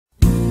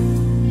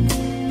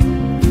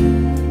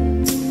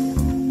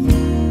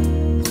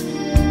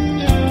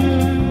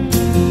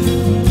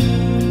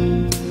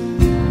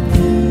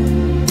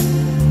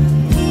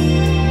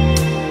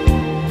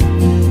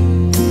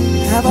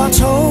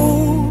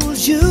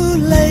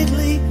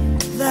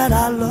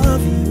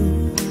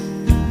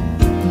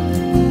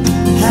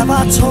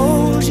I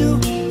told you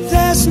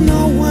there's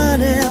no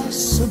one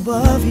else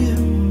above you?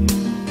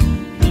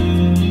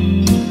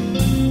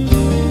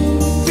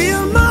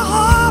 Fill my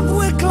heart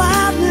with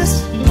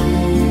gladness,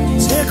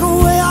 take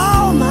away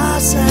all my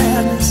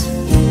sadness,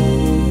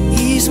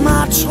 ease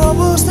my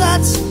troubles,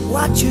 that's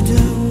what you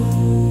do.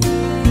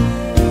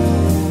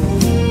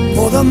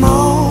 For the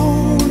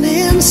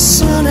morning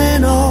sun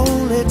and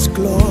all its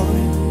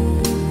glory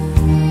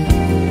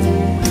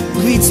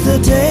greets the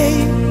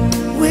day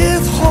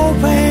with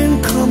hope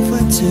and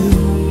comfort too.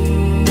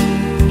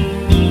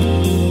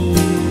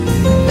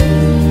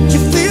 You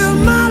fill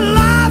my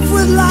life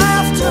with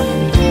laughter,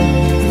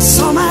 and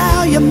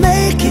somehow you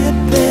make it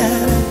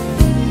better.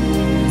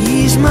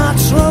 Ease my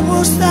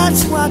troubles,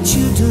 that's what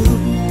you do.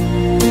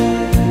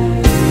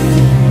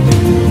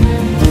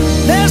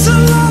 There's a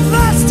love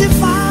that's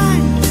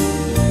divine,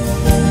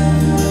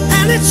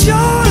 and it's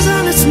yours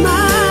and it's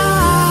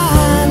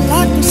mine,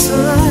 like the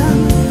sun.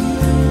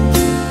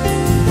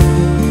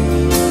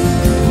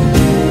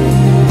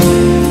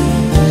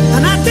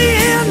 And at the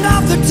end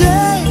of the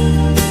day,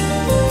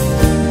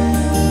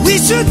 we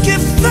should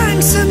give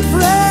thanks and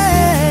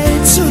pray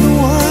to the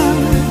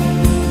one,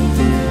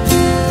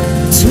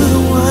 to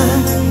the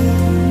one.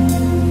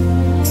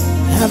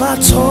 Have I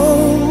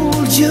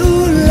told you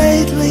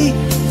lately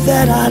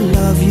that I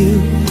love you?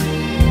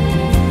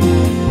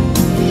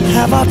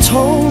 Have I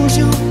told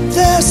you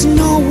there's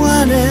no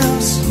one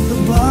else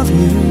above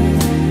you?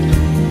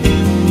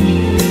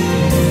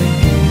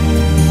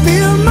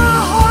 Fill my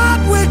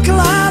heart with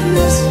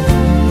gladness,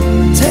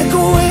 take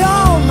away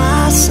all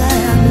my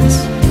sadness,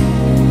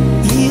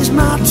 ease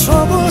my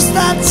troubles,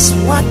 that's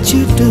what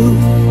you do.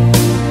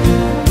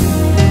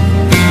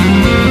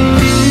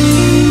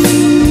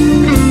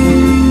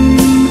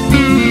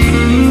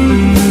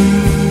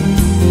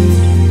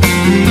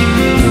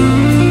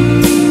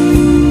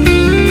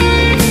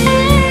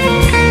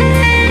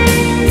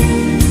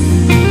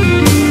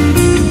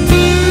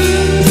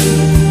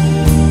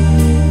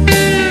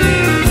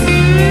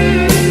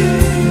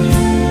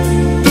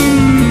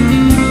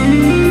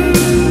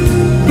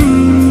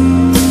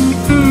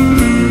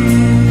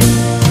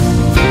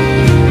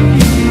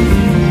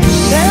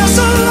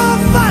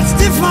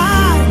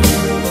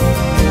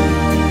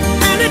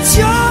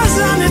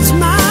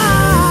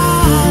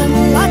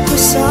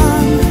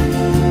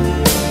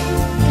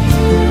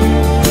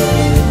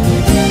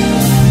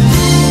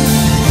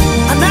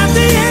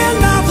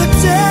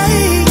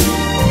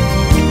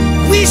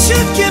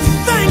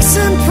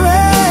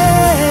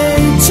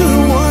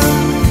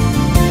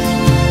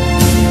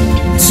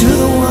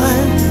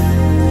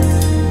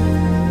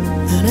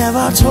 Have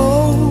I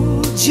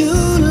told you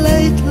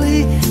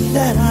lately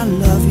that I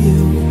love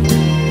you?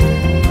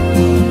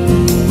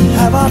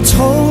 Have I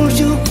told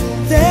you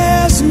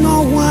there's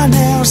no one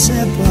else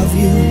above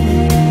you?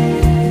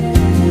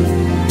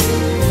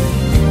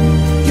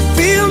 You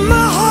fill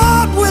my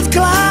heart with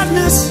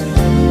gladness,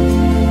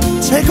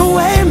 take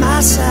away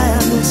my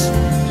sadness,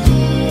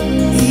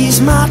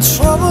 ease my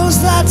troubles,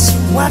 that's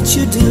what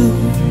you do.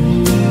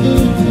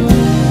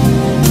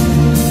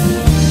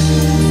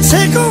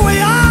 Take away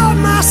all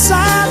my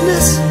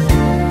sadness,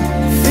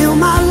 fill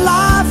my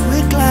life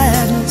with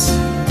gladness,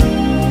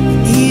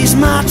 ease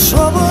my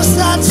troubles,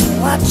 that's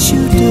what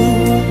you do.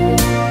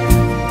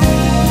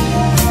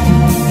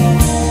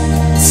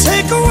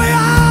 Take away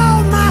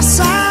all my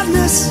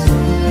sadness,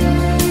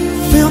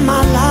 fill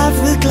my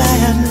life with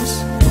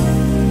gladness,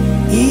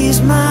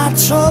 ease my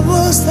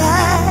troubles,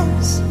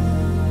 that's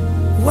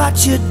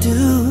what you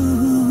do.